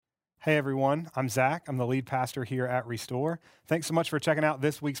Hey everyone, I'm Zach. I'm the lead pastor here at Restore. Thanks so much for checking out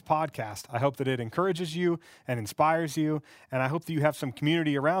this week's podcast. I hope that it encourages you and inspires you, and I hope that you have some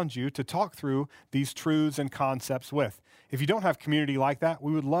community around you to talk through these truths and concepts with. If you don't have community like that,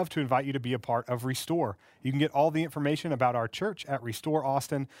 we would love to invite you to be a part of Restore. You can get all the information about our church at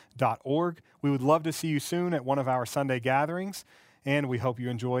restoreaustin.org. We would love to see you soon at one of our Sunday gatherings, and we hope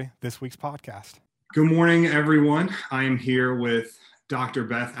you enjoy this week's podcast. Good morning, everyone. I am here with Dr.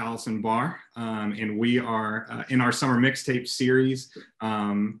 Beth Allison Barr, and we are in our summer mixtape series.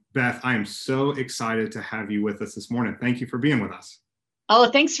 Beth, I am so excited to have you with us this morning. Thank you for being with us.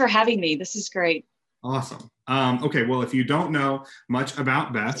 Oh, thanks for having me. This is great. Awesome. Okay, well, if you don't know much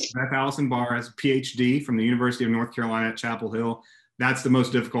about Beth Allison Barr has a PhD from the University of North Carolina at Chapel Hill. That's the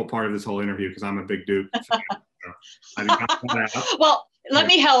most difficult part of this whole interview because I'm a big Duke fan. So well, let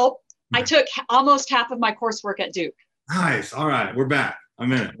me help. I took almost half of my coursework at Duke. Nice. All right. We're back.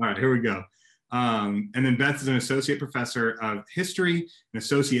 I'm in it. All right. Here we go. And then Beth is an associate professor of history and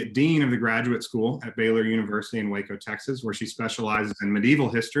associate dean of the graduate school at Baylor University in Waco, Texas, where she specializes in medieval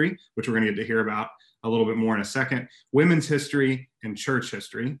history, which we're going to get to hear about a little bit more in a second, women's history and church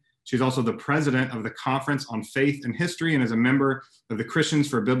history. She's also the president of the Conference on Faith and History and is a member of the Christians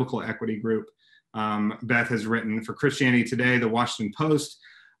for Biblical Equity group. Beth has written for Christianity Today, the Washington Post,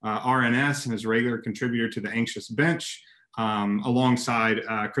 RNS, and is a regular contributor to the Anxious Bench, alongside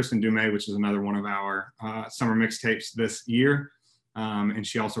Kristen Dumais, which is another one of our summer mixtapes this year. And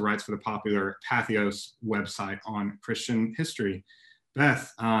she also writes for the popular Patheos website on Christian history.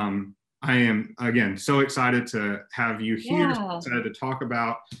 Beth, I am, again, so excited to have you here, excited to talk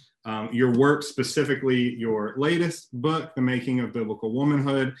about your work, specifically your latest book, The Making of Biblical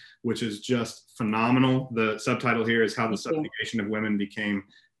Womanhood, which is just phenomenal. The subtitle here is How the Subjugation of Women Became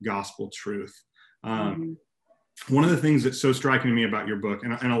Gospel Truth. One of the things that's so striking to me about your book,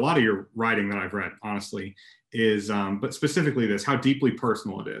 and a lot of your writing that I've read, honestly, is, but specifically this, how deeply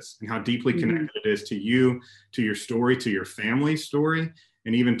personal it is and how deeply connected it is to you, to your story, to your family story,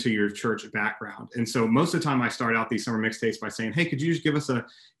 and even to your church background. And so most of the time I start out these summer mixtapes by saying, hey, could you just give us a,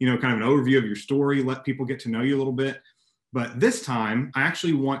 kind of an overview of your story, let people get to know you a little bit. But this time I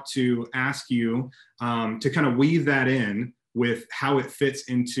actually want to ask you to kind of weave that in with how it fits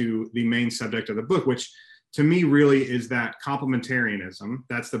into the main subject of the book, which to me really is that complementarianism.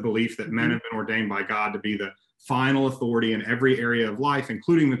 That's the belief that men have been ordained by God to be the final authority in every area of life,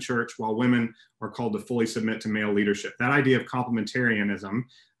 including the church, while women are called to fully submit to male leadership. That idea of complementarianism,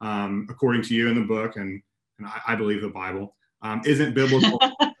 according to you in the book, and I believe the Bible, isn't biblical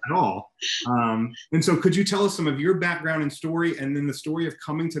at all. And so could you tell us some of your background and story, and then the story of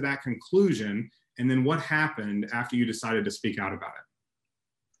coming to that conclusion, and then what happened after you decided to speak out about it?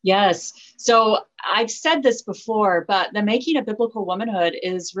 Yes. So I've said this before, but The Making of Biblical Womanhood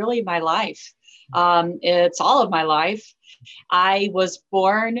is really my life. It's all of my life. I was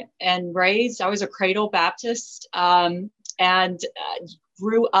born and raised, I was a cradle Baptist, and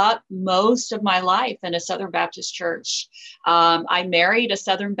grew up most of my life in a Southern Baptist church. I married a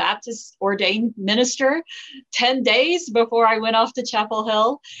Southern Baptist ordained minister 10 days before I went off to Chapel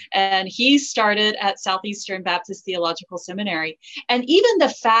Hill, and he started at Southeastern Baptist Theological Seminary. And even the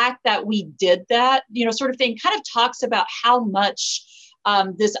fact that we did that, sort of thing kind of talks about how much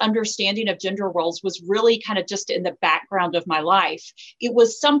this understanding of gender roles was really kind of just in the background of my life. It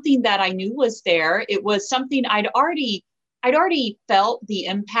was something that I knew was there. It was something I'd already felt the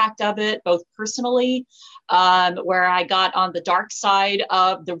impact of it, both personally, where I got on the dark side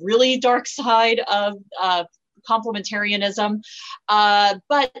of the really dark side of complementarianism.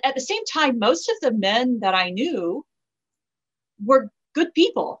 But at the same time, most of the men that I knew were good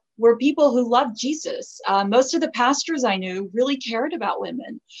people, were people who loved Jesus. Most of the pastors I knew really cared about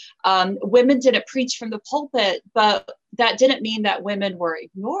women. Women didn't preach from the pulpit, but that didn't mean that women were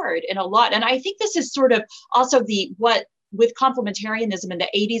ignored in a lot. And I think this is sort of also with complementarianism in the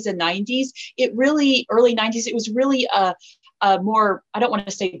 80s and 90s, early 90s, it was really a more, I don't want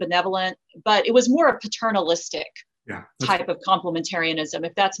to say benevolent, but it was more a paternalistic type of complementarianism,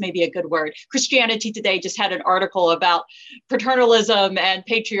 if that's maybe a good word. Christianity Today just had an article about paternalism and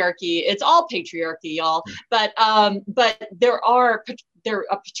patriarchy. It's all patriarchy, y'all. But a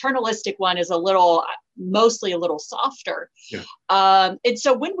paternalistic one is mostly a little softer. And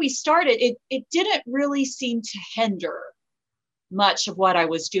so when we started, it didn't really seem to hinder much of what I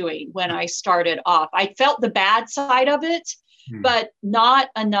was doing when I started off. I felt the bad side of it, but not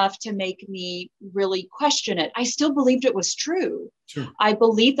enough to make me really question it. I still believed it was true. Sure. I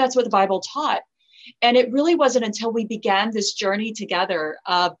believed that's what the Bible taught. And it really wasn't until we began this journey together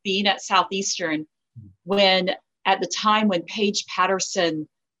of being at Southeastern, at the time when Paige Patterson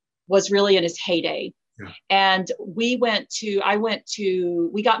was really in his heyday. Yeah. And we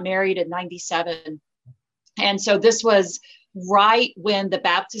got married in 97. And so this was right when the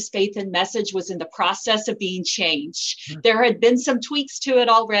Baptist Faith and Message was in the process of being changed. There had been some tweaks to it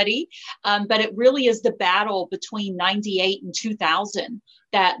already, but it really is the battle between 98 and 2000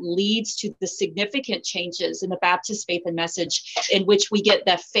 that leads to the significant changes in the Baptist Faith and Message, in which we get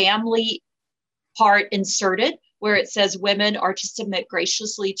the family part inserted, where it says women are to submit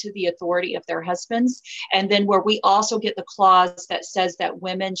graciously to the authority of their husbands. And then where we also get the clause that says that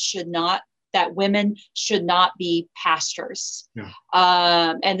women should not be pastors. Yeah.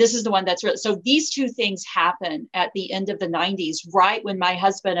 And this is the one that's real. So these two things happen at the end of the 90s, right when my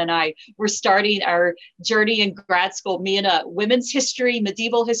husband and I were starting our journey in grad school, me in a women's history,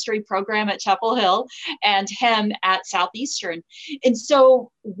 medieval history program at Chapel Hill, and him at Southeastern. And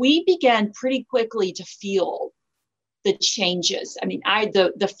so we began pretty quickly to feel the changes. I mean,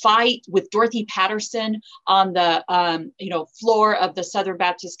 the fight with Dorothy Patterson on the floor of the Southern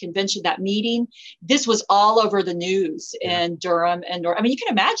Baptist Convention, that meeting, this was all over the news in Durham and I mean, you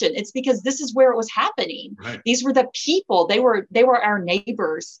can imagine it's because this is where it was happening. Right. These were the people. They were our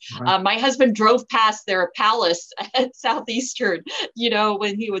neighbors. Right. My husband drove past their palace at Southeastern,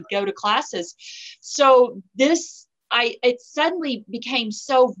 when he would go to classes. So it suddenly became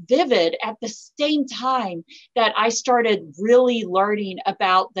so vivid at the same time that I started really learning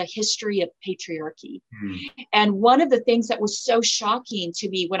about the history of patriarchy. And one of the things that was so shocking to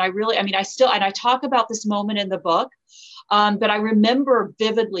me when I talk about this moment in the book, but I remember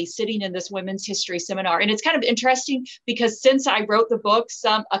vividly sitting in this women's history seminar. And it's kind of interesting because since I wrote the book,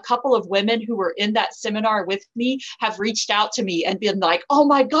 a couple of women who were in that seminar with me have reached out to me and been like, oh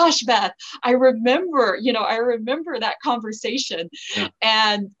my gosh, Beth, I remember that conversation. Yeah.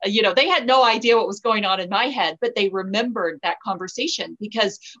 And, they had no idea what was going on in my head, but they remembered that conversation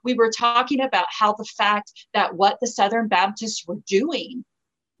because we were talking about how the fact that what the Southern Baptists were doing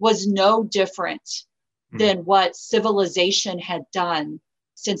was no different than what civilization had done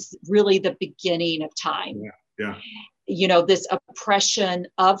since really the beginning of time. Yeah. This oppression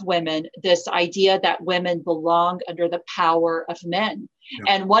of women, this idea that women belong under the power of men.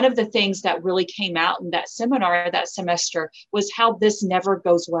 Yeah. And one of the things that really came out in that seminar that semester was how this never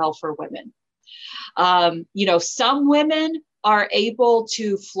goes well for women. Some women are able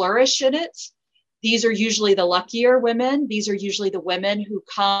to flourish in it. These are usually the luckier women. These are usually the women who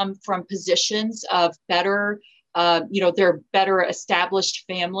come from positions of better, they're better established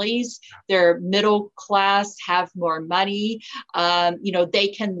families. They're middle class, have more money. They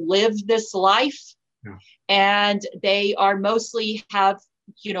can live this life. Yeah. And they are mostly have,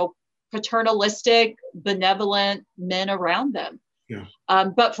 paternalistic, benevolent men around them. Yeah.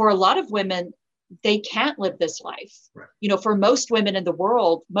 But for a lot of women, they can't live this life. Right. For most women in the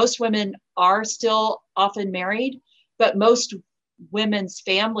world, most women are still often married, but most women's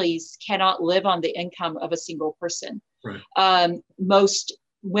families cannot live on the income of a single person. Right. Most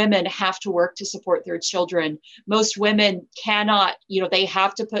women have to work to support their children. Most women cannot, they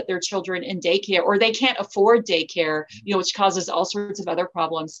have to put their children in daycare, or they can't afford daycare, which causes all sorts of other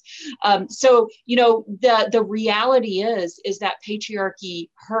problems. So the reality is that patriarchy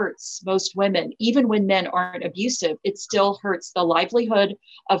hurts most women. Even when men aren't abusive, it still hurts the livelihood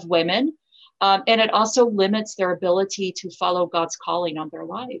of women. And it also limits their ability to follow God's calling on their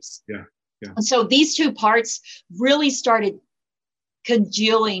lives. Yeah. Yeah. And so these two parts really started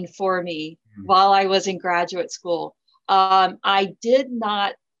congealing for me while I was in graduate school. I did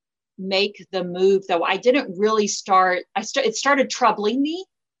not make the move, though. I didn't really start. It started troubling me,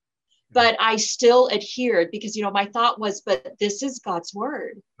 but I still adhered because, my thought was, but this is God's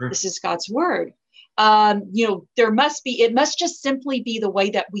word. Sure. This is God's word. It must just simply be the way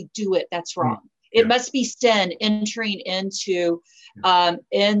that we do it that's wrong. It must be sin entering into the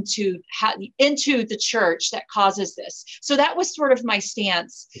church that causes this. So that was sort of my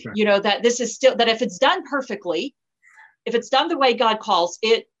stance, that this is still, that if it's done perfectly, if it's done the way God calls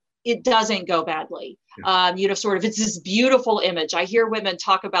it, it doesn't go badly. It's this beautiful image. I hear women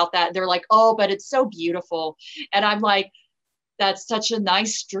talk about that. They're like, oh, but it's so beautiful. And I'm like, that's such a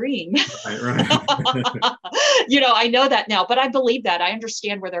nice dream. Right. I know that now, but I believe that. I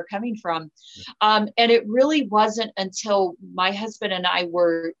understand where they're coming from. And it really wasn't until my husband and I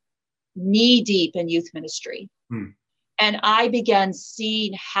were knee deep in youth ministry. And I began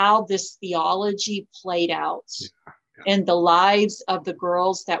seeing how this theology played out in the lives of the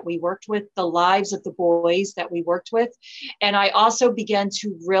girls that we worked with, the lives of the boys that we worked with. And I also began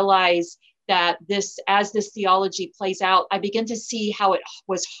to realize that as this theology plays out, I begin to see how it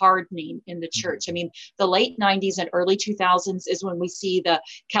was hardening in the church. I mean, the late 90s and early 2000s is when we see the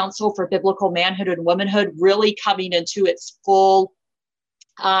Council for Biblical Manhood and Womanhood really coming into its full,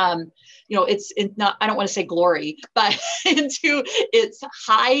 it's not, I don't want to say glory, but into its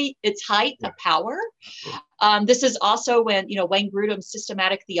height of power. This is also when, Wayne Grudem's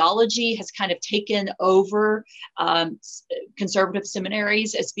systematic theology has kind of taken over conservative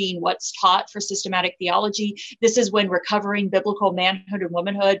seminaries as being what's taught for systematic theology. This is when Recovering Biblical Manhood and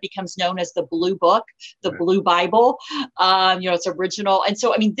Womanhood becomes known as the Blue Book, the Blue Bible. It's original. And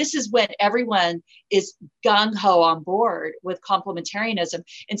so, I mean, this is when everyone is gung-ho on board with complementarianism.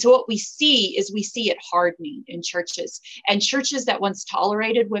 And so what we see it hardening in churches, and churches that once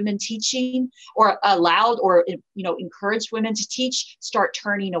tolerated women teaching or allowed or encouraged women to teach start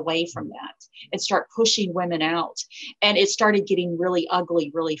turning away from that and start pushing women out. And it started getting really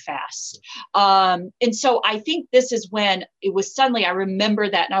ugly really fast. And so I think this is when it was suddenly, I remember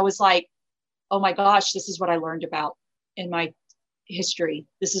that and I was like, oh my gosh, this is what I learned about in my history.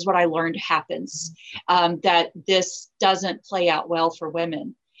 This is what I learned happens, that this doesn't play out well for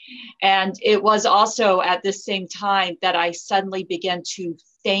women. And it was also at this same time that I suddenly began to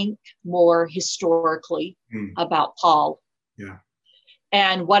think more historically about Paul. Yeah.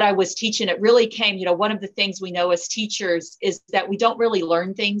 And what I was teaching, it really came, one of the things we know as teachers is that we don't really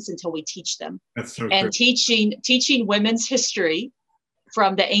learn things until we teach them. That's so and true. teaching women's history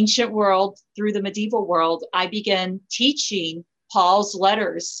from the ancient world through the medieval world, I began teaching Paul's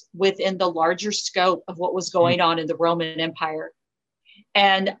letters within the larger scope of what was going on in the Roman Empire.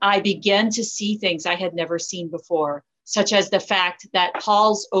 And I began to see things I had never seen before, such as the fact that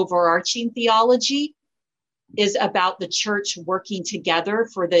Paul's overarching theology is about the church working together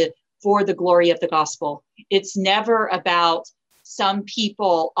for the glory of the gospel. It's never about some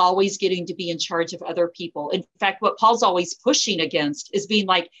people always getting to be in charge of other people. In fact, what Paul's always pushing against is being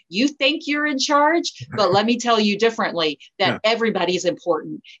like, you think you're in charge, but let me tell you differently, that everybody's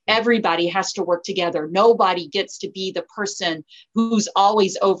important. Everybody has to work together. Nobody gets to be the person who's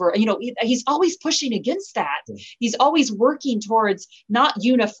always over. He's always pushing against that. He's always working towards not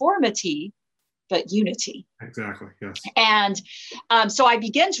uniformity, but unity. Exactly, yes. And so I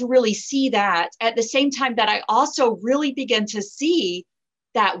began to really see that at the same time that I also really began to see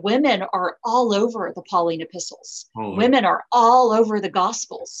that women are all over the Pauline epistles. Women are all over the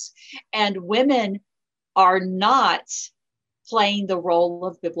Gospels. And women are not playing the role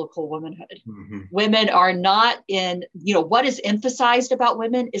of biblical womanhood. Women are not in, what is emphasized about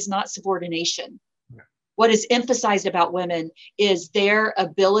women is not subordination. What is emphasized about women is their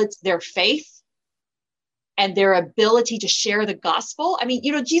ability, their faith, and their ability to share the gospel. I mean,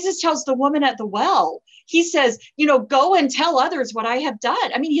 Jesus tells the woman at the well, he says, go and tell others what I have done.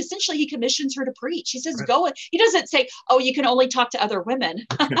 I mean, he commissions her to preach. He says, go. He doesn't say, oh, you can only talk to other women.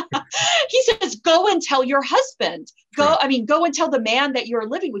 He says, go and tell your husband. Go and tell the man that you're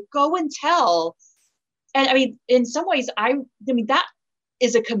living with. Go and tell. And I mean, in some ways, that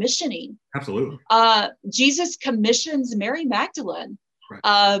is a commissioning. Absolutely. Jesus commissions Mary Magdalene.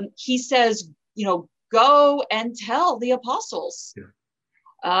 He says, go and tell the apostles.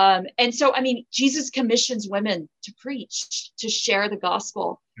 And so, Jesus commissions women to preach, to share the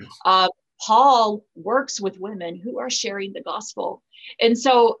gospel. Paul works with women who are sharing the gospel. And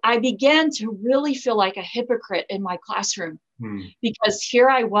so I began to really feel like a hypocrite in my classroom because here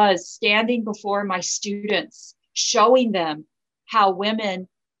I was standing before my students, showing them how women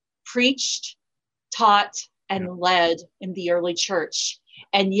preached, taught, and led in the early church.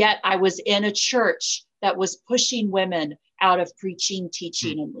 And yet I was in a church that was pushing women out of preaching,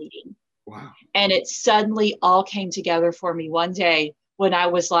 teaching, and leading. Wow. And it suddenly all came together for me one day when I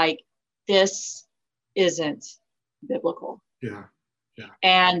was like, this isn't biblical. Yeah.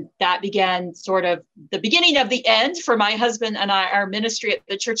 And that began sort of the beginning of the end for my husband and I. Our ministry at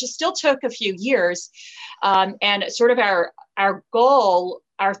the church. It still took a few years. And sort of our goal,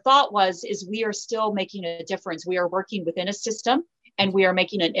 our thought is we are still making a difference. We are working within a system and we are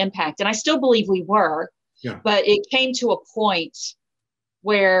making an impact. And I still believe we were, but it came to a point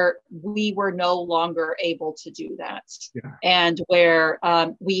where we were no longer able to do that. And where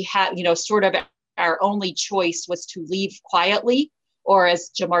we had, sort of our only choice was to leave quietly, or as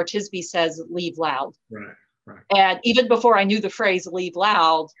Jemar Tisby says, leave loud. Right. And even before I knew the phrase leave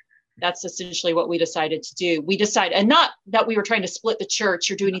loud, that's essentially what we decided to do. We decided, and not that we were trying to split the church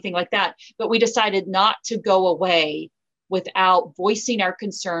or do anything like that, but we decided not to go away without voicing our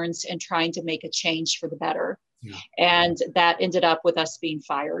concerns and trying to make a change for the better. And that ended up with us being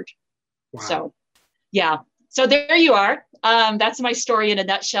fired. Wow. So, yeah. So there you are. That's my story in a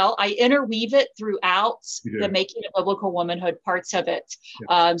nutshell. I interweave it throughout the Making a Biblical Womanhood parts of it,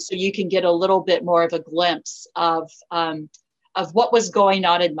 so you can get a little bit more of a glimpse of what was going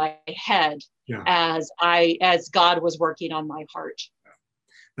on in my head as God was working on my heart.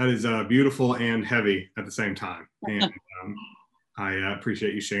 That is beautiful and heavy at the same time, and I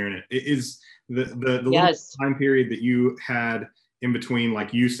appreciate you sharing it. It is the little time period that you had in between,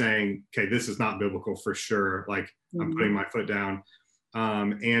 like you saying, okay, this is not biblical for sure, like I'm putting my foot down,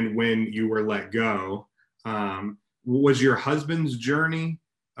 and when you were let go, was your husband's journey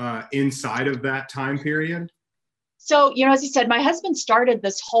inside of that time period? So, as you said, my husband started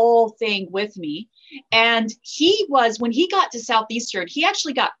this whole thing with me, and when he got to Southeastern, he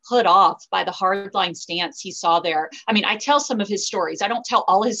actually got put off by the hardline stance he saw there. I mean, I tell some of his stories. I don't tell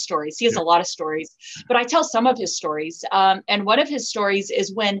all his stories. He has a lot of stories, but I tell some of his stories. And one of his stories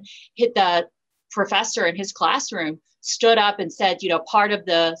is when the professor in his classroom stood up and said, part of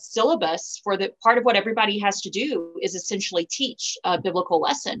the syllabus part of what everybody has to do is essentially teach a biblical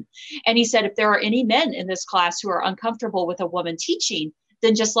lesson. And he said, if there are any men in this class who are uncomfortable with a woman teaching,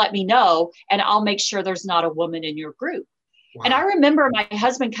 then just let me know and I'll make sure there's not a woman in your group. Wow. And I remember my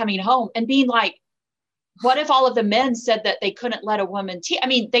husband coming home and being like, what if all of the men said that they couldn't let a woman teach? I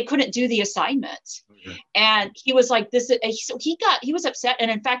mean, they couldn't do the assignment. Okay. And he was like, so he was upset. And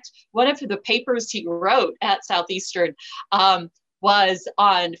in fact, one of the papers he wrote at Southeastern was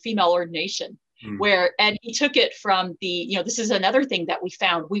on female ordination, and he took it from this is another thing that we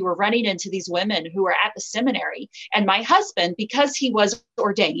found. We were running into these women who were at the seminary, and my husband, because he was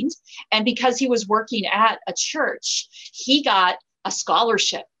ordained and because he was working at a church, he got a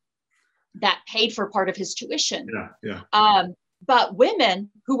scholarship that paid for part of his tuition. But women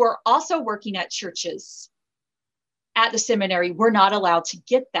who were also working at churches at the seminary were not allowed to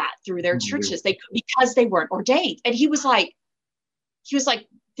get that through their churches. Because they weren't ordained. And he was like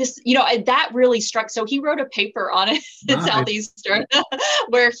this, and that really struck. So he wrote a paper on it in Southeastern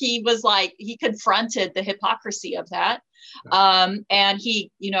where he was like, he confronted the hypocrisy of that. And he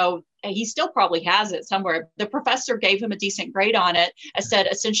still probably has it somewhere. The professor gave him a decent grade on it. I said,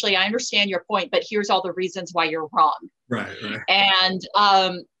 essentially, I understand your point, but here's all the reasons why you're wrong. Right. And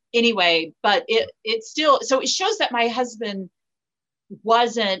anyway, but it still, so it shows that my husband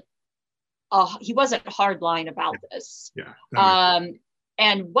wasn't hardline about this.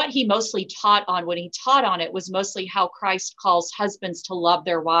 And what he mostly taught on when he taught on it was mostly how Christ calls husbands to love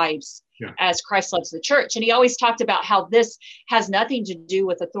their wives as Christ loves the church. And he always talked about how this has nothing to do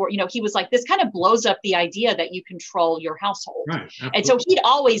with authority. He was like, this kind of blows up the idea that you control your household. Right, and so he'd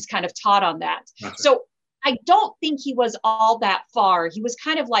always kind of taught on that. That's so I don't think he was all that far. He was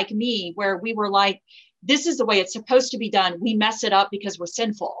kind of like me, where we were like, this is the way it's supposed to be done. We mess it up because we're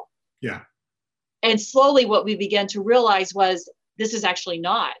sinful. Yeah. And slowly what we began to realize was, this is actually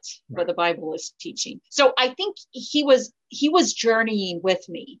not what the Bible is teaching. So I think he was journeying with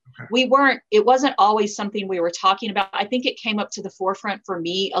me. Okay. It wasn't always something we were talking about. I think it came up to the forefront for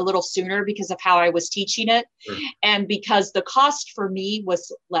me a little sooner because of how I was teaching it. Sure. And because the cost for me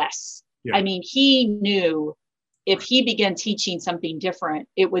was less. Yeah. I mean, he knew if he began teaching something different,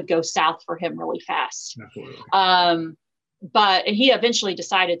 it would go south for him really fast. Absolutely. And he eventually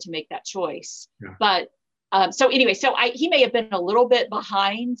decided to make that choice. Yeah. But so he may have been a little bit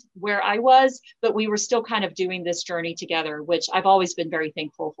behind where I was, but we were still kind of doing this journey together, which I've always been very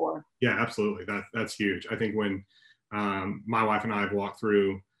thankful for. Yeah, absolutely. That's huge. I think when my wife and I have walked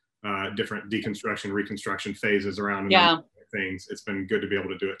through different deconstruction, reconstruction phases around things, it's been good to be able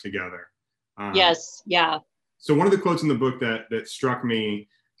to do it together. Yes. Yeah. So one of the quotes in the book that struck me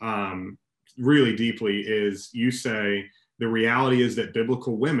really deeply is you say, the reality is that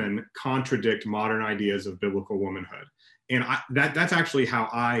biblical women contradict modern ideas of biblical womanhood. And that's actually how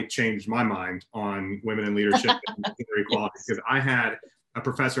I changed my mind on women in leadership and gender equality, because I had a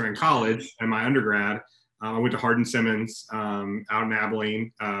professor in college and my undergrad. I went to Hardin-Simmons out in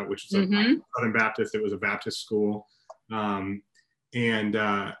Abilene, which is a Southern Baptist. It was a Baptist school, but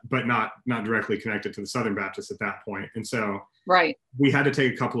not directly connected to the Southern Baptist at that point. And so we had to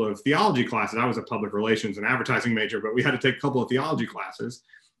take a couple of theology classes. I was a public relations and advertising major, but we had to take a couple of theology classes.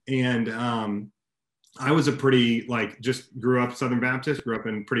 And I was a pretty, just grew up Southern Baptist, grew up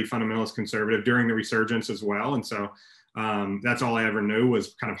in pretty fundamentalist conservative during the resurgence as well. And so that's all I ever knew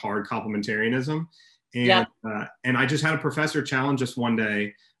was kind of hard complementarianism. And I just had a professor challenge us one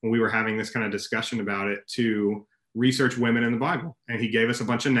day when we were having this kind of discussion about it to research women in the Bible. And he gave us a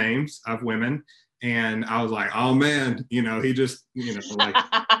bunch of names of women. And I was like, oh man, he just, he just messed up.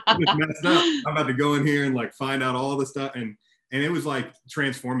 I'm about to go in here and find out all the stuff. And it was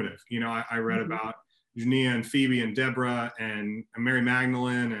transformative. I read about Jania and Phoebe and Deborah and Mary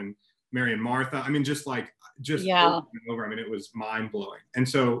Magdalene and Mary and Martha. I mean, just over and over. I mean, it was mind blowing. And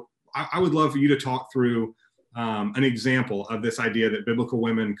so I would love for you to talk through an example of this idea that biblical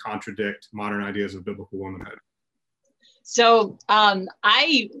women contradict modern ideas of biblical womanhood. So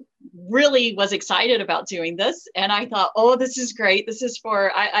I really was excited about doing this, and I thought, oh, this is great. This is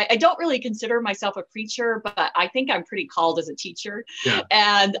for, I don't really consider myself a preacher, but I think I'm pretty called as a teacher. Yeah.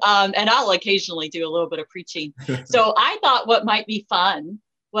 And I'll occasionally do a little bit of preaching. So I thought what might be fun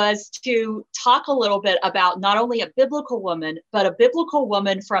was to talk a little bit about not only a biblical woman, but a biblical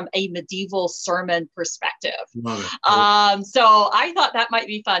woman from a medieval sermon perspective. Love it. So I thought that might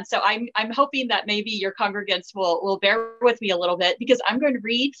be fun. So I'm hoping that maybe your congregants will bear with me a little bit, because I'm going to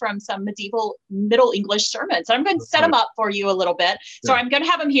read from some medieval Middle English sermons. I'm going to set them up for you a little bit. So I'm going to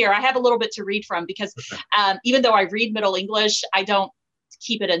have them here. I have a little bit to read from, because even though I read Middle English, I don't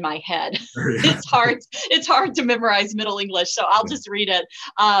keep it in my head. It's hard to memorize Middle English, so I'll just read it.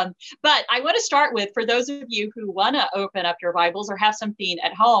 But I want to start with, for those of you who want to open up your Bibles or have something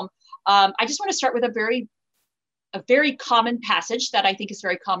at home, I just want to start with a very common passage that I think is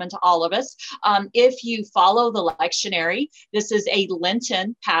very common to all of us. If you follow the lectionary, this is a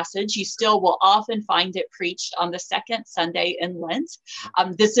Lenten passage. You still will often find it preached on the second Sunday in Lent.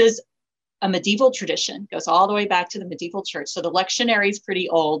 This is a medieval tradition, goes all the way back to the medieval church. So the lectionary is pretty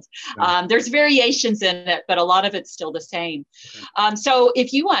old. There's variations in it, but a lot of it's still the same. So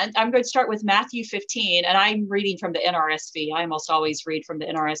if you want, I'm going to start with Matthew 15, and I'm reading from the NRSV. I almost always read from the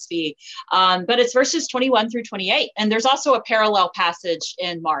NRSV, but it's verses 21 through 28. And there's also a parallel passage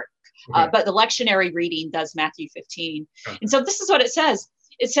in Mark, but the lectionary reading does Matthew 15. And so this is what it says.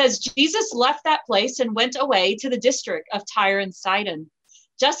 It says, Jesus left that place and went away to the district of Tyre and Sidon.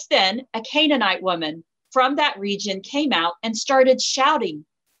 Just then, a Canaanite woman from that region came out and started shouting,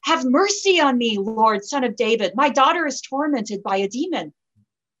 "Have mercy on me, Lord, Son of David. My daughter is tormented by a demon."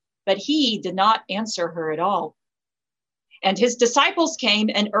 But he did not answer her at all. And his disciples came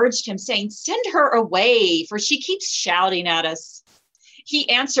and urged him, saying, "Send her away, for she keeps shouting at us." He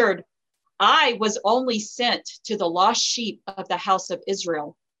answered, "I was only sent to the lost sheep of the house of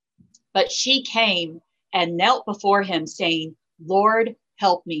Israel." But she came and knelt before him, saying, "Lord,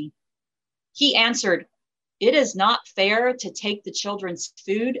 help me." He answered, "It is not fair to take the children's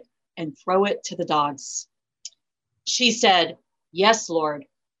food and throw it to the dogs." She said, "Yes, Lord,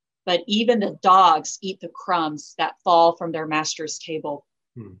 but even the dogs eat the crumbs that fall from their master's table."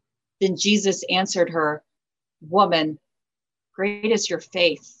 Then Jesus answered her, "Woman, great is your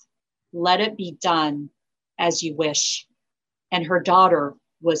faith. Let it be done as you wish." And her daughter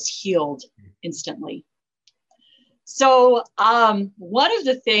was healed instantly. So one of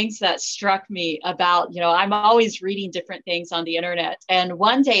the things that struck me about, I'm always reading different things on the internet. And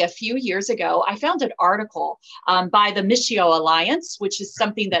one day, a few years ago, I found an article by the Missio Alliance, which is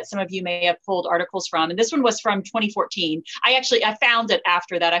something that some of you may have pulled articles from. And this one was from 2014. I found it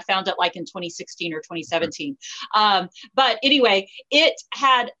after that. I found it like in 2016 or 2017. But anyway, it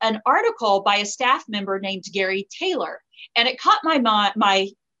had an article by a staff member named Gary Taylor. And it caught my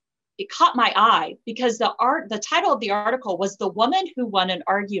eye because the title of the article was "The Woman Who Won an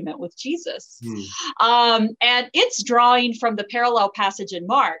Argument with Jesus." And it's drawing from the parallel passage in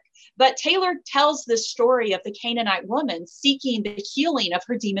Mark. But Taylor tells the story of the Canaanite woman seeking the healing of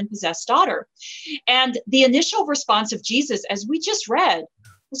her demon-possessed daughter. And the initial response of Jesus, as we just read,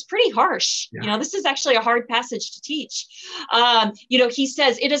 was pretty harsh. This is actually a hard passage to teach. He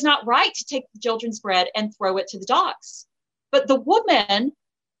says, "It is not right to take the children's bread and throw it to the dogs." But the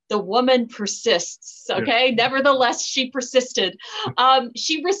woman persists, okay? Nevertheless, she persisted.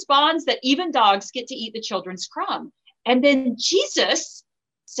 She responds that even dogs get to eat the children's crumb. And then Jesus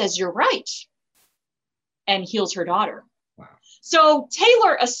says, "You're right," and heals her daughter. Wow. So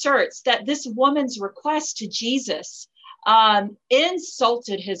Taylor asserts that this woman's request to Jesus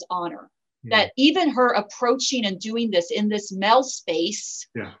insulted his honor. That even her approaching and doing this in this male space,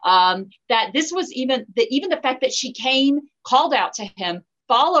 that this was even the fact that she came, called out to him,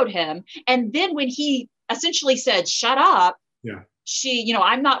 followed him, and then when he essentially said, "Shut up," she,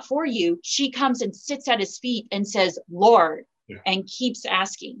 "I'm not for you," she comes and sits at his feet and says, "Lord," and keeps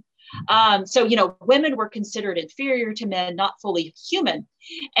asking. So, women were considered inferior to men, not fully human.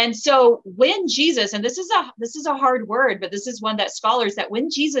 And so when Jesus, and this is a hard word, but this is one that scholars, that when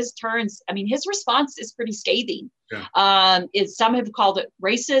Jesus turns, his response is pretty scathing. Some have called it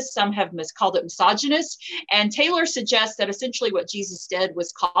racist, some have called it misogynist. And Taylor suggests that essentially what Jesus did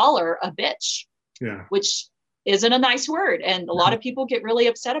was call her a bitch, which isn't a nice word. And a lot of people get really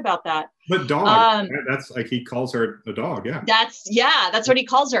upset about that. But dog, that's like, he calls her a dog. Yeah. That's what he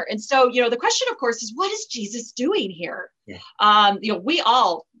calls her. And so, the question, of course, is what is Jesus doing here? Yeah. We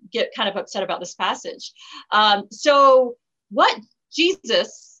all get kind of upset about this passage. So what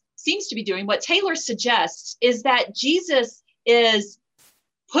Jesus seems to be doing, what Taylor suggests, is that Jesus is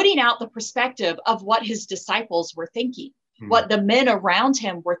putting out the perspective of what his disciples were thinking, what the men around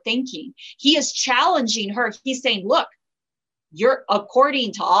him were thinking. He is challenging her. He's saying, look, you're,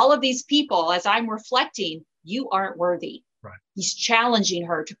 according to all of these people, as I'm reflecting, you aren't worthy. Right. He's challenging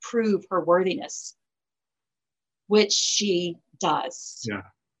her to prove her worthiness, which she does. Yeah.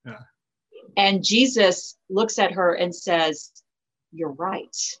 Yeah. And Jesus looks at her and says, you're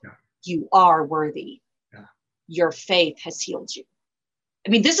right. Yeah. You are worthy. Yeah. Your faith has healed you. I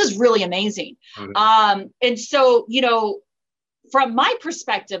mean, this is really amazing. And so, from my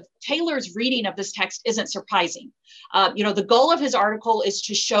perspective, Taylor's reading of this text isn't surprising. The goal of his article is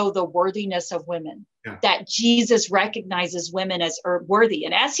to show the worthiness of women, that Jesus recognizes women as worthy.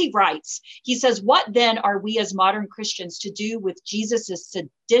 And as he writes, he says, what then are we as modern Christians to do with Jesus's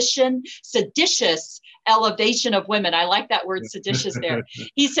seditious elevation of women? I like that word seditious there.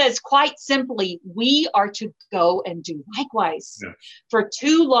 He says, quite simply, we are to go and do likewise. Yeah. For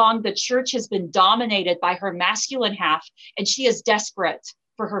too long, the church has been dominated by her masculine half, and she is desperate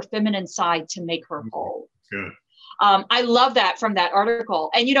for her feminine side to make her whole. Good. I love that from that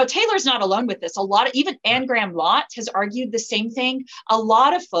article. And, Taylor's not alone with this. Even Anne Graham Lott has argued the same thing. A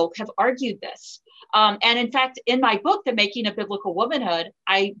lot of folk have argued this. And in fact, in my book, The Making of Biblical Womanhood,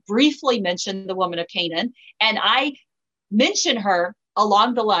 I briefly mentioned the woman of Canaan, and I mention her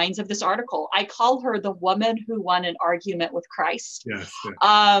along the lines of this article. I call her the woman who won an argument with Christ. Yes.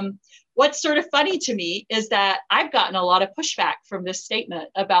 What's sort of funny to me is that I've gotten a lot of pushback from this statement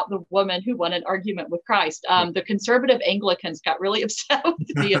about the woman who won an argument with Christ. The conservative Anglicans got really upset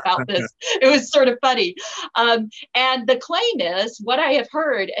with me about this. It was sort of funny. And the claim is, what I have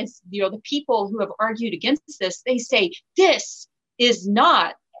heard is, the people who have argued against this, they say, this is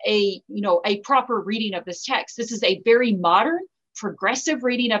not a proper reading of this text. This is a very modern, progressive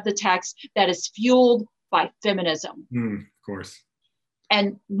reading of the text that is fueled by feminism. Of course.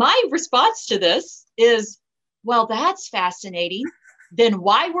 And my response to this is, well, that's fascinating. Then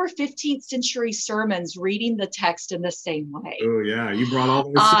why were 15th century sermons reading the text in the same way? Oh, yeah. You brought all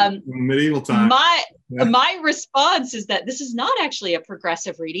this from medieval time. My response is that this is not actually a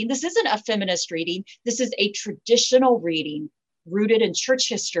progressive reading. This isn't a feminist reading. This is a traditional reading rooted in church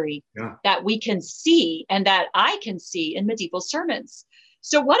history that we can see and that I can see in medieval sermons.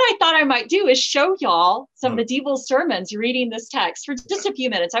 So what I thought I might do is show y'all some medieval sermons reading this text for just a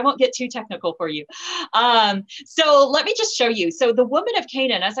few minutes. I won't get too technical for you. So let me just show you. So the woman of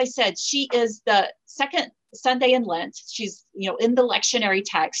Canaan, as I said, she is the second Sunday in Lent. She's, in the lectionary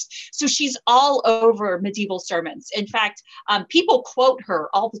text. So she's all over medieval sermons. In fact, people quote her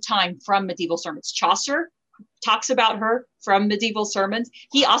all the time from medieval sermons. Chaucer talks about her from medieval sermons.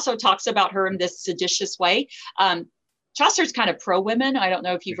 He also talks about her in this seditious way. Chaucer's kind of pro-women. I don't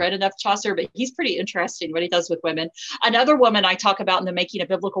know if you've read enough Chaucer, but he's pretty interesting what he does with women. Another woman I talk about in The Making of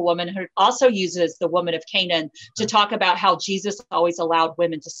Biblical Womanhood also uses the woman of Canaan to talk about how Jesus always allowed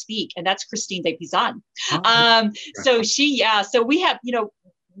women to speak, and that's Christine de Pizan. So we have,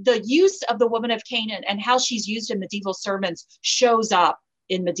 the use of the woman of Canaan and how she's used in medieval sermons shows up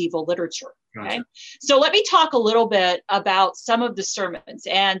in medieval literature. Okay. Gotcha. So let me talk a little bit about some of the sermons.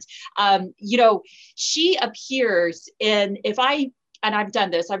 And, she appears in, I've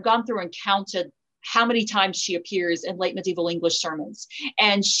done this, I've gone through and counted how many times she appears in late medieval English sermons.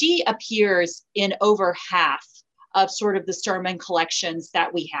 And she appears in over half of sort of the sermon collections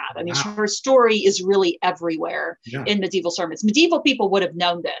that we have. I mean, her story is really everywhere in medieval sermons. Medieval people would have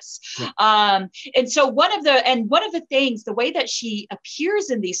known this. Yeah. And so one of the things, the way that she appears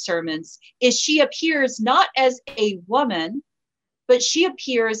in these sermons is she appears not as a woman, but she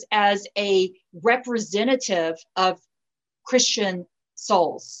appears as a representative of Christian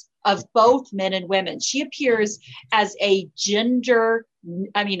souls, of both men and women. She appears as a gender,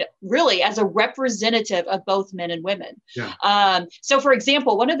 really as a representative of both men and women. Yeah. So for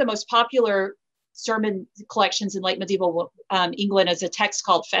example, one of the most popular sermon collections in late medieval England is a text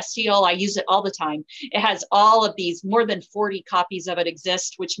called Festial. I use it all the time. It has all of these, more than 40 copies of it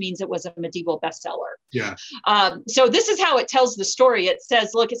exist, which means it was a medieval bestseller. Yeah. So this is how it tells the story. It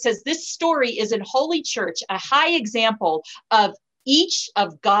says, this story is in Holy Church, a high example of each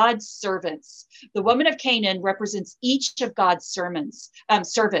of God's servants. The woman of Canaan represents each of God's servants. And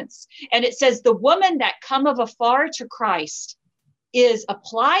it says the woman that come of afar to Christ is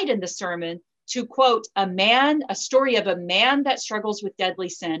applied in the sermon to quote a story of a man that struggles with deadly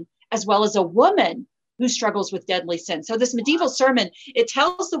sin, as well as a woman who struggles with deadly sin. So this medieval sermon, it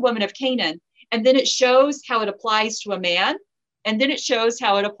tells the woman of Canaan, and then it shows how it applies to a man, and then it shows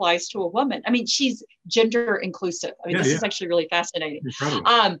how it applies to a woman. I mean, she's gender inclusive. I mean, this is actually really fascinating.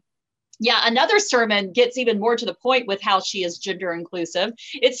 Incredible. Yeah, another sermon gets even more to the point with how she is gender inclusive.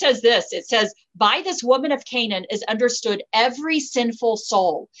 It says this, it says, by this woman of Canaan is understood every sinful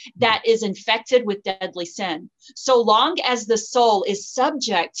soul that is infected with deadly sin. So long as the soul is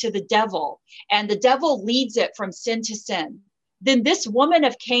subject to the devil and the devil leads it from sin to sin, then this woman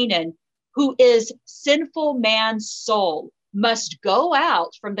of Canaan, who is sinful man's soul, must go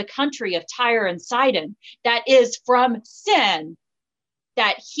out from the country of Tyre and Sidon, that is from sin,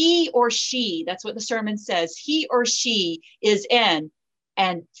 that he or she, that's what the sermon says, he or she is in,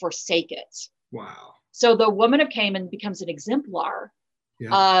 and forsake it. Wow. So the woman of Canaan becomes an exemplar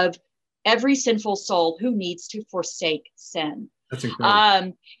of every sinful soul who needs to forsake sin. That's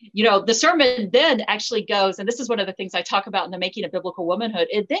incredible. The sermon then actually goes, and this is one of the things I talk about in the Making of Biblical Womanhood,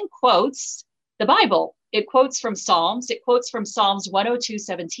 it then quotes the Bible. It quotes from Psalms. It quotes from Psalms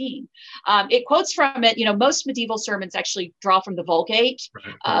 102:17. It quotes from it. Most medieval sermons actually draw from the Vulgate,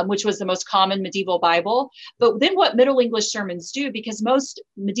 which was the most common medieval Bible. But then what Middle English sermons do, because most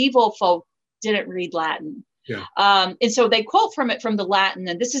medieval folk didn't read Latin. Yeah. And so they quote from it from the Latin,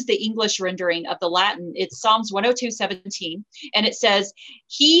 and this is the English rendering of the Latin. It's Psalms 102:17, and it says,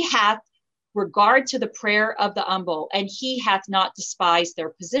 "He hath regard to the prayer of the humble, and he hath not despised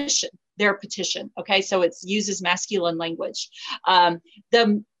their petition." Okay, so it uses masculine language.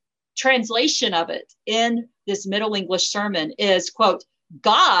 The translation of it in this Middle English sermon is, quote,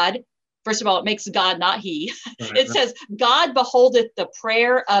 God, first of all, it makes God not he. It says, God beholdeth the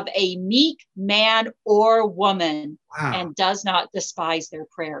prayer of a meek man or woman and does not despise their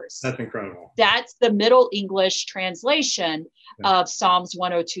prayers. That's incredible. That's the Middle English translation of Psalms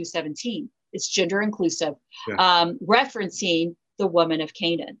 102:17. It's gender inclusive, referencing the woman of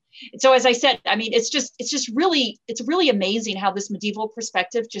Canaan. And so, as I said, I mean, it's really amazing how this medieval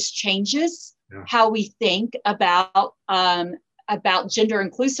perspective just changes how we think about gender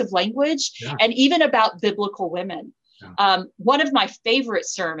inclusive language and even about biblical women. One of my favorite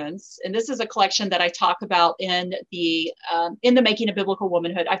sermons, and this is a collection that I talk about in the Making of Biblical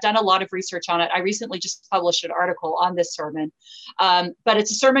Womanhood. I've done a lot of research on it. I recently just published an article on this sermon, but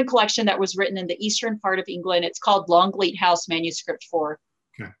it's a sermon collection that was written in the eastern part of England. It's called Longleat House Manuscript 4.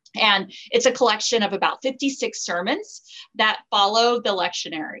 And it's a collection of about 56 sermons that follow the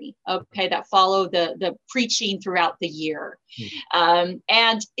lectionary, that follow the preaching throughout the year. And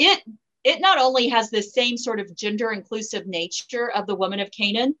it not only has the same sort of gender inclusive nature of the woman of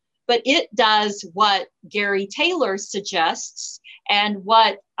Canaan, but it does what Gary Taylor suggests and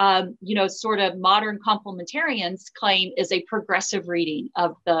what, sort of modern complementarians claim is a progressive reading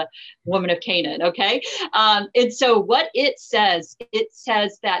of the woman of Canaan. Okay. And so what it says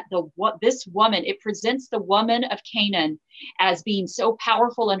that this woman, it presents the woman of Canaan as being so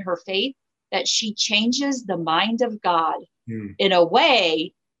powerful in her faith that she changes the mind of God in a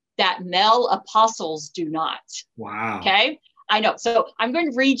way that male apostles do not. Wow. Okay. I know. So I'm going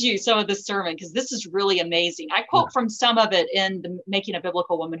to read you some of this sermon because this is really amazing. I quote from some of it in the Making of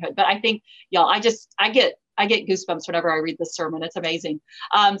Biblical Womanhood, but I think, y'all, I get goosebumps whenever I read this sermon. It's amazing.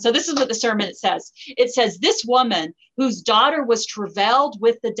 So this is what the sermon says. It says, this woman whose daughter was travailed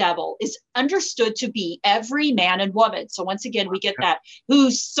with the devil is understood to be every man and woman. So once again, we get that,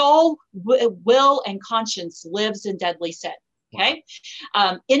 whose soul, will, and conscience lives in deadly sin. Okay.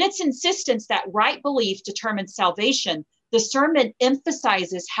 In its insistence that right belief determines salvation, the sermon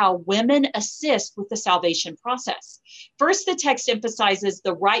emphasizes how women assist with the salvation process. First, the text emphasizes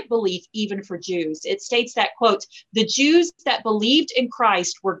the right belief even for Jews. It states that, quote, the Jews that believed in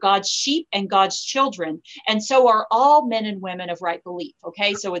Christ were God's sheep and God's children, and so are all men and women of right belief.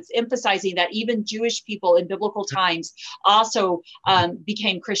 Okay, so it's emphasizing that even Jewish people in biblical times also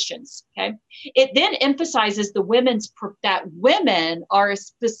became Christians. Okay, it then emphasizes that women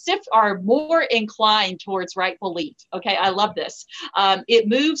are more inclined towards right belief. Okay, I love this. It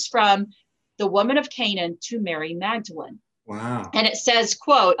moves from the woman of Canaan to Mary Magdalene. Wow. And it says,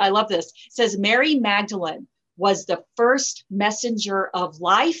 quote, I love this. It says, Mary Magdalene was the first messenger of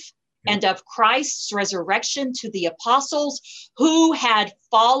life and of Christ's resurrection to the apostles who had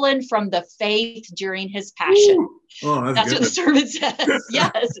fallen from the faith during his passion. Oh, that's what the sermon says.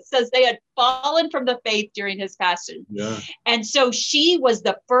 Yes, it says they had fallen from the faith during his passion. Yeah. And so she was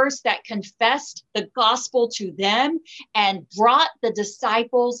the first that confessed the gospel to them and brought the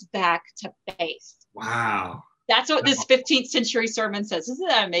disciples back to faith. Wow. That's what this 15th century sermon says. Isn't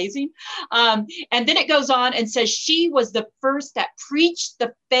that amazing? And then it goes on and says she was the first that preached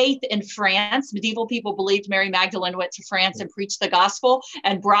the faith in France. Medieval people believed Mary Magdalene went to France and preached the gospel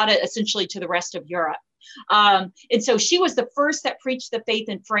and brought it essentially to the rest of Europe. And so she was the first that preached the faith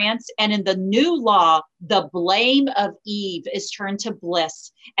in France. And in the new law, the blame of Eve is turned to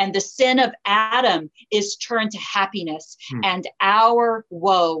bliss, and the sin of Adam is turned to happiness, and our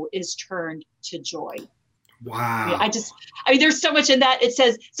woe is turned to joy. Wow. I mean, there's so much in that. It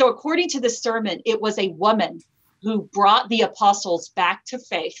says, so according to the sermon, it was a woman who brought the apostles back to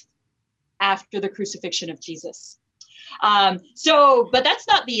faith after the crucifixion of Jesus. But that's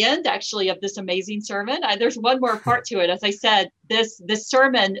not the end, actually, of this amazing sermon. There's one more part to it. As I said, this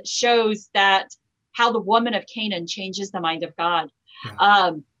sermon shows that how the woman of Canaan changes the mind of God.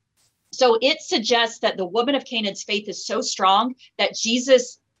 Yeah. So it suggests that the woman of Canaan's faith is so strong that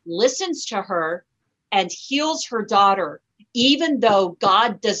Jesus listens to her and heals her daughter, even though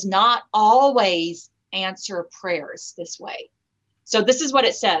God does not always answer prayers this way. So this is what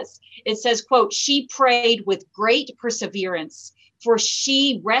it says. It says, quote, she prayed with great perseverance, for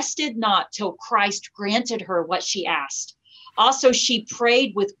she rested not till Christ granted her what she asked. Also, she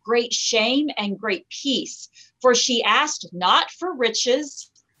prayed with great shame and great peace, for she asked not for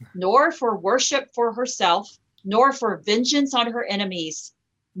riches, nor for worship for herself, nor for vengeance on her enemies,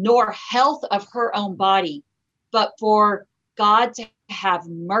 nor health of her own body, but for God to have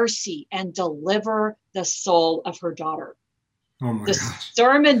mercy and deliver the soul of her daughter. Oh my gosh.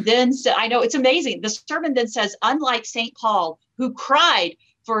 Sermon then said, I know it's amazing. The sermon then says, unlike St. Paul, who cried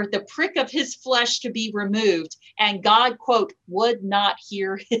for the prick of his flesh to be removed, and God, quote, would not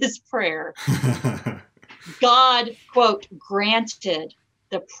hear his prayer. God, quote, granted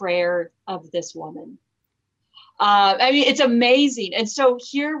the prayer of this woman. I mean, it's amazing. And so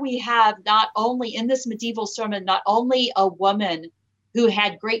here we have not only in this medieval sermon, not only a woman who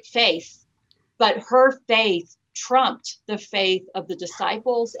had great faith, but her faith trumped the faith of the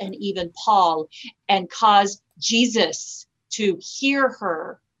disciples and even Paul, and caused Jesus to hear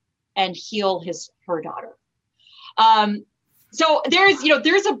her and heal her daughter. So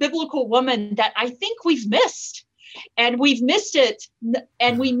there's a biblical woman that I think we've missed, and we've missed it,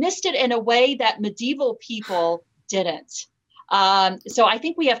 and we missed it in a way that medieval people didn't. So I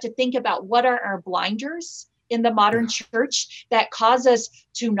think we have to think about what are our blinders in the modern church that cause us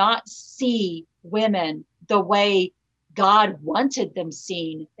to not see women the way God wanted them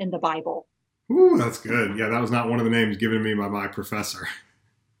seen in the Bible. Ooh, that's good. Yeah, that was not one of the names given me by my professor.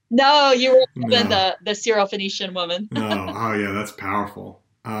 No, you were the Syrophoenician woman. No, oh yeah, that's powerful.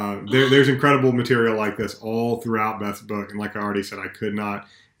 There's incredible material like this all throughout Beth's book, and like I already said, I could not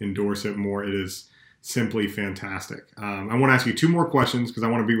endorse it more. It is simply fantastic. I want to ask you two more questions because I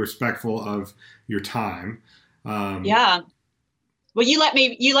want to be respectful of your time. Yeah. Well, you let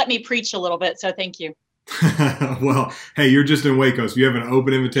me preach a little bit, so thank you. Well, hey, you're just in Waco, so you have an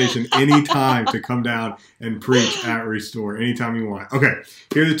open invitation anytime to come down and preach at Restore, anytime you want. Okay,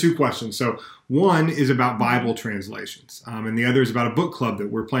 here are the two questions. So one is about Bible translations, and the other is about a book club that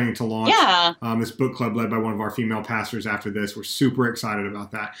we're planning to launch. Yeah. This book club led by one of our female pastors after this. We're super excited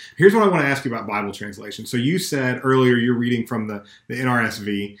about that. Here's what I want to ask you about Bible translation. So you said earlier you're reading from the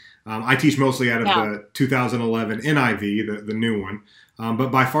NRSV. I teach mostly out of the 2011 NIV, the new one.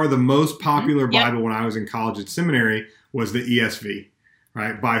 But by far the most popular Bible when I was in college and seminary was the ESV,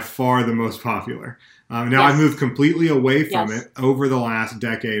 right? By far the most popular. Now I've moved completely away from it over the last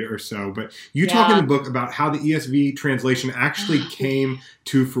decade or so. But you talk in the book about how the ESV translation actually came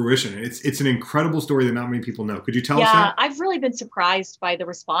to fruition. It's an incredible story that not many people know. Could you tell us that? Yeah, I've really been surprised by the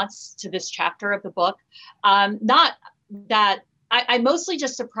response to this chapter of the book. Not that I'm mostly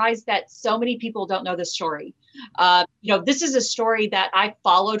just surprised that so many people don't know this story. This is a story that I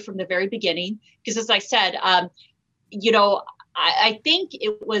followed from the very beginning, because as I said, I think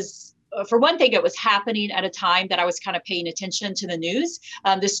it was, for one thing, it was happening at a time that I was kind of paying attention to the news.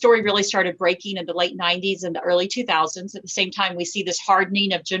 This story really started breaking in the late 90s and the early 2000s. At the same time, we see this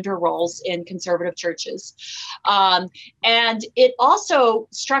hardening of gender roles in conservative churches. And it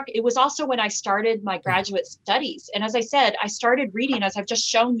was also when I started my graduate studies. And as I said, I started reading, as I've just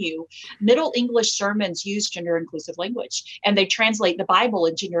shown you, Middle English sermons use gender inclusive language, and they translate the Bible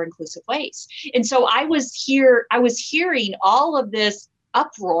in gender inclusive ways. And so I was hearing all of this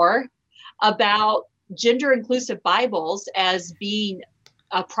uproar about gender inclusive Bibles as being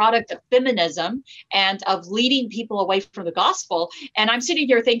a product of feminism and of leading people away from the gospel. And I'm sitting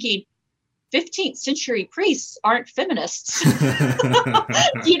here thinking, 15th century priests aren't feminists.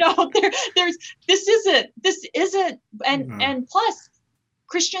 This isn't, and plus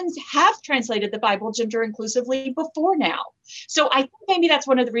Christians have translated the Bible gender inclusively before now. So I think maybe that's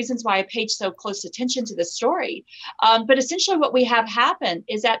one of the reasons why I paid so close attention to this story. But essentially what we have happened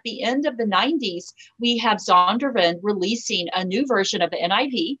is at the end of the 90s, we have Zondervan releasing a new version of the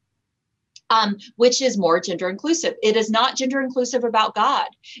NIV, which is more gender inclusive. It is not gender inclusive about God.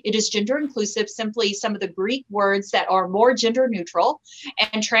 It is gender inclusive, simply some of the Greek words that are more gender neutral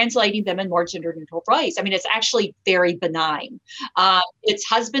and translating them in more gender neutral ways. I mean, it's actually very benign. It's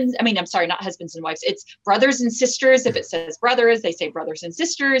husbands, I mean, I'm sorry, not husbands and wives. It's brothers and sisters. If it says brothers, they say brothers and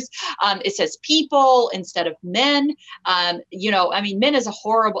sisters. It says people instead of men. You know, I mean, men is a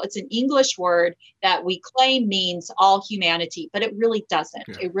horrible, it's an English word that we claim means all humanity, but it really doesn't.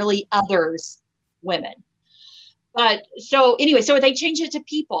 Yeah. It really others women. But so anyway, so they change it to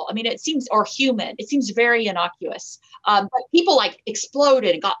people. I mean, it seems, or human, it seems very innocuous. But people like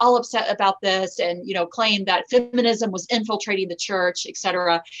exploded and got all upset about this and, you know, claimed that feminism was infiltrating the church, et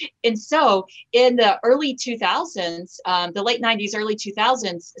cetera. And so in the early 2000s, the late 90s, early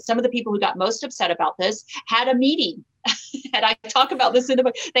 2000s, some of the people who got most upset about this had a meeting. And I talk about this in the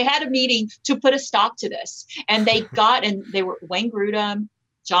book. They had a meeting to put a stop to this. And they got, and they were Wayne Grudem,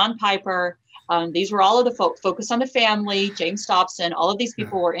 John Piper, these were all of the Focus on the Family, James Dobson, all of these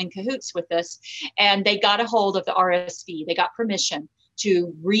people were in cahoots with this. And they got a hold of the RSV. They got permission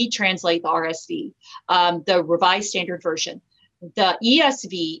to retranslate the RSV, the Revised Standard Version. The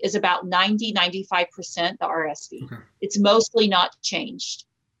ESV is about 95% the RSV. Okay. It's mostly not changed.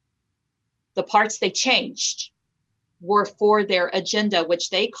 The parts they changed were for their agenda, which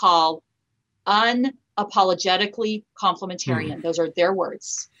they call unapologetically complementarian. Those are their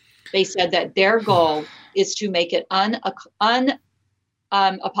words. They said that their goal is to make it unapologetically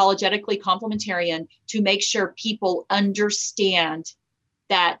complementarian, to make sure people understand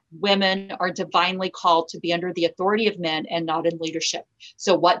that women are divinely called to be under the authority of men and not in leadership.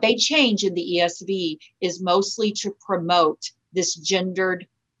 So what they change in the ESV is mostly to promote this gendered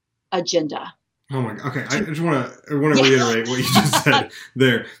agenda. Oh my God. Okay. I just want to reiterate what you just said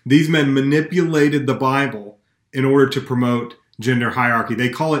there. These men manipulated the Bible in order to promote gender hierarchy. They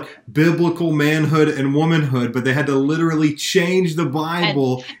call it biblical manhood and womanhood, but they had to literally change the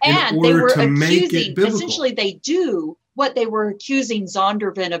Bible in order to make it biblical. Essentially, they do what they were accusing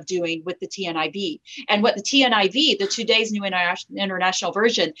Zondervan of doing with the TNIV. And what the TNIV, the Today's New International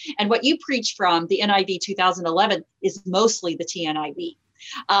Version, and what you preach from, the NIV 2011, is mostly the TNIV.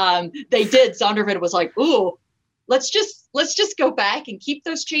 They did, Zondervan was like, ooh, let's just go back and keep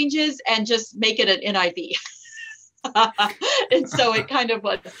those changes and just make it an NIV. And so it kind of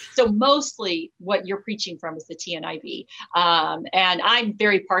was, so mostly what you're preaching from is the TNIV. And I'm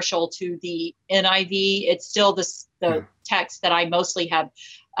very partial to the NIV. It's still the text that I mostly have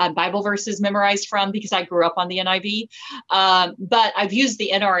Bible verses memorized from because I grew up on the NIV. But I've used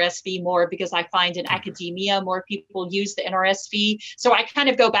the NRSV more because I find in academia, more people use the NRSV. So I kind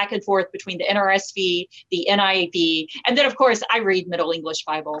of go back and forth between the NRSV, the NIV, and then of course I read Middle English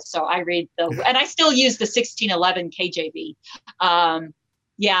Bible. So I read and I still use the 1611 KJV.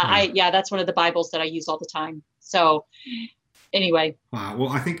 That's one of the Bibles that I use all the time. So anyway. Wow. Well,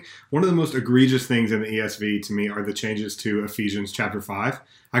 I think one of the most egregious things in the ESV to me are the changes to Ephesians chapter 5.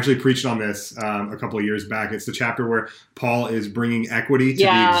 I actually preached on this a couple of years back. It's the chapter where Paul is bringing equity to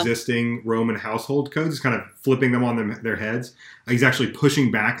the existing Roman household codes. He's kind of flipping them on their heads. He's actually pushing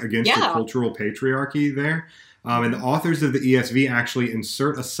back against the cultural patriarchy there. And the authors of the ESV actually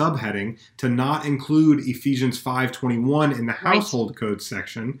insert a subheading to not include Ephesians 5:21 in the household code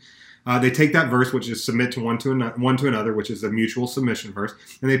section. They take that verse, which is submit to one to another, which is a mutual submission verse,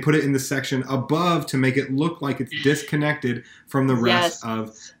 and they put it in the section above to make it look like it's disconnected from the rest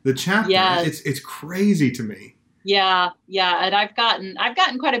of the chapter. Yes. It's crazy to me. Yeah. And I've gotten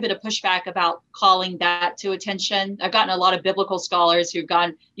quite a bit of pushback about calling that to attention. I've gotten a lot of biblical scholars who've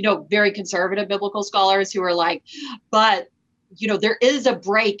gone, very conservative biblical scholars who are like, but, there is a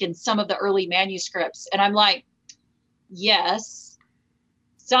break in some of the early manuscripts. And I'm like, yes.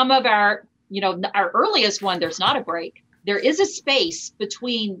 Some of our earliest one, there's not a break. There is a space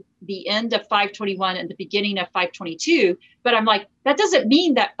between the end of 521 and the beginning of 522. But I'm like, that doesn't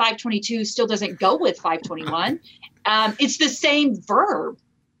mean that 522 still doesn't go with 521. It's the same verb,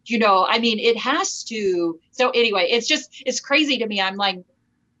 it has to. So anyway, it's crazy to me. I'm like,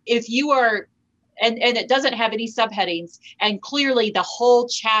 if you are, and it doesn't have any subheadings, and clearly the whole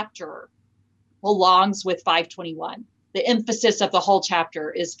chapter belongs with 521. The emphasis of the whole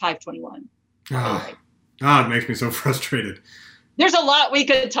chapter is 521. It makes me so frustrated. There's a lot we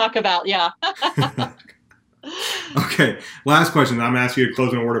could talk about. Yeah. Okay, last question. I'm going to ask you to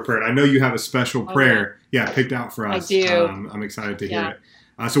close in a word of prayer. I know you have a special prayer, picked out for us. I do. I'm excited to hear it.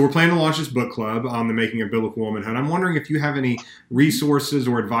 So we're planning to launch this book club on the making of biblical womanhood. I'm wondering if you have any resources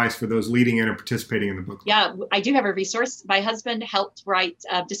or advice for those leading in or participating in the book club. Yeah, I do have a resource. My husband helped write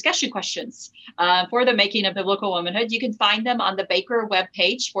discussion questions for the making of biblical womanhood. You can find them on the Baker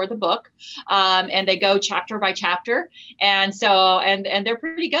webpage for the book, and they go chapter by chapter. And so, and they're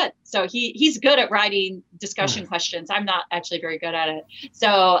pretty good. So he's good at writing discussion questions. I'm not actually very good at it.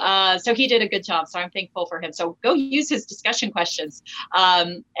 So he did a good job. So I'm thankful for him. So go use his discussion questions.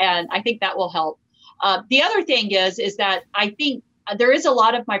 And I think that will help. The other thing is that I think there is a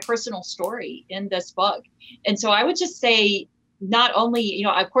lot of my personal story in this book. And so I would just say, not only,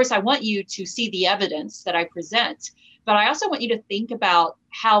 of course, I want you to see the evidence that I present, but I also want you to think about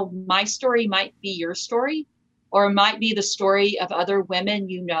how my story might be your story, or it might be the story of other women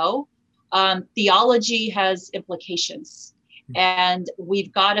you know. Theology has implications. And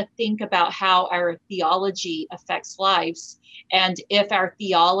we've got to think about how our theology affects lives. And if our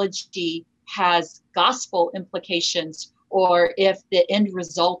theology has gospel implications, or if the end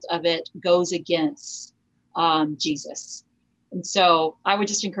result of it goes against Jesus. And so I would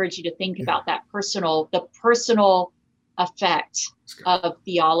just encourage you to think about that the personal effect of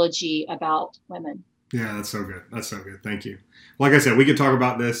theology about women. Yeah, that's so good. That's so good. Thank you. Like I said, we could talk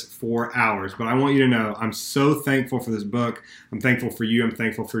about this for hours, but I want you to know I'm so thankful for this book. I'm thankful for you. I'm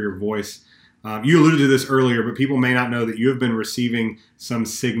thankful for your voice. You alluded to this earlier, but people may not know that you have been receiving some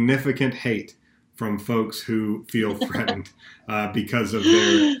significant hate from folks who feel threatened because of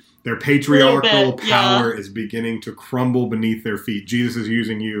their patriarchal power is beginning to crumble beneath their feet. Jesus is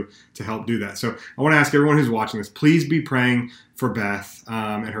using you to help do that. So I want to ask everyone who's watching this, please be praying for Beth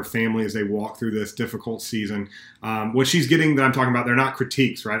and her family as they walk through this difficult season. What she's getting that I'm talking about, they're not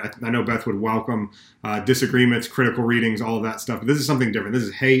critiques, right? I know Beth would welcome disagreements, critical readings, all of that stuff. But this is something different. This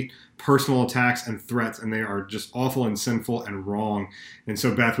is hate, personal attacks, and threats, and they are just awful and sinful and wrong. And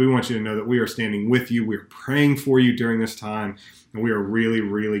so, Beth, we want you to know that we are standing with you. We are praying for you during this time, and we are really,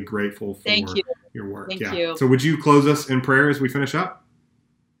 really grateful for your work. Thank you. So would you close us in prayer as we finish up?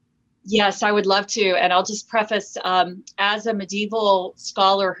 Yes, I would love to. And I'll just preface, as a medieval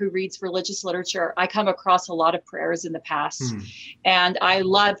scholar who reads religious literature, I come across a lot of prayers in the past. And I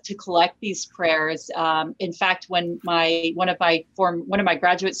love to collect these prayers. In fact, when one of my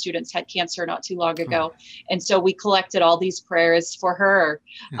graduate students had cancer not too long ago. And so we collected all these prayers for her,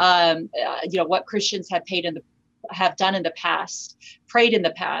 what Christians have done in the past, prayed in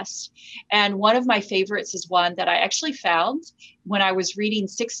the past. And one of my favorites is one that I actually found when I was reading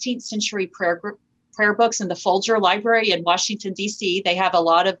 16th century prayer books in the Folger Library in Washington, D.C. They have a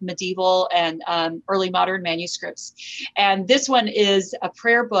lot of medieval and early modern manuscripts. And this one is a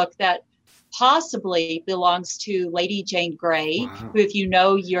prayer book that possibly belongs to Lady Jane Grey, who, if you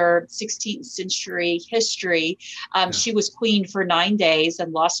know your 16th century history, she was queen for 9 days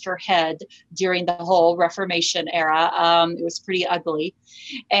and lost her head during the whole Reformation era. It was pretty ugly.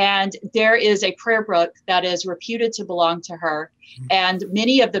 And there is a prayer book that is reputed to belong to her. And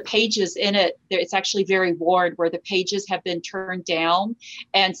many of the pages in it, it's actually very worn, where the pages have been turned down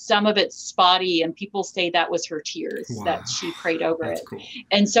and some of it's spotty, and people say that was her tears that she prayed over it. Cool.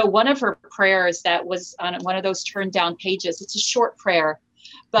 And so one of her prayers that was on one of those turned down pages, it's a short prayer,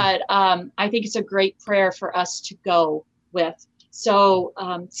 but I think it's a great prayer for us to go with. So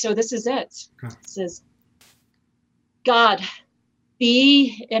this is it. It says, God,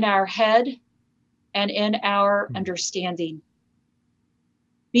 be in our head and in our understanding.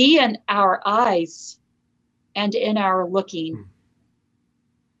 Be in our eyes and in our looking.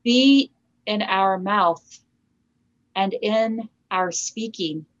 Be in our mouth and in our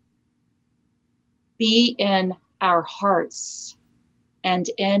speaking. Be in our hearts and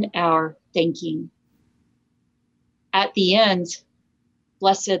in our thinking. At the end,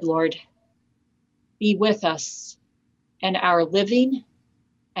 blessed Lord, be with us in our living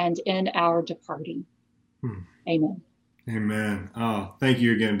and in our departing. Amen. Amen. Oh, thank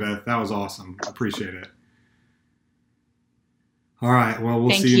you again, Beth. That was awesome. I appreciate it. All right. Well,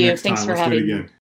 we'll see you next time. Thanks for having me.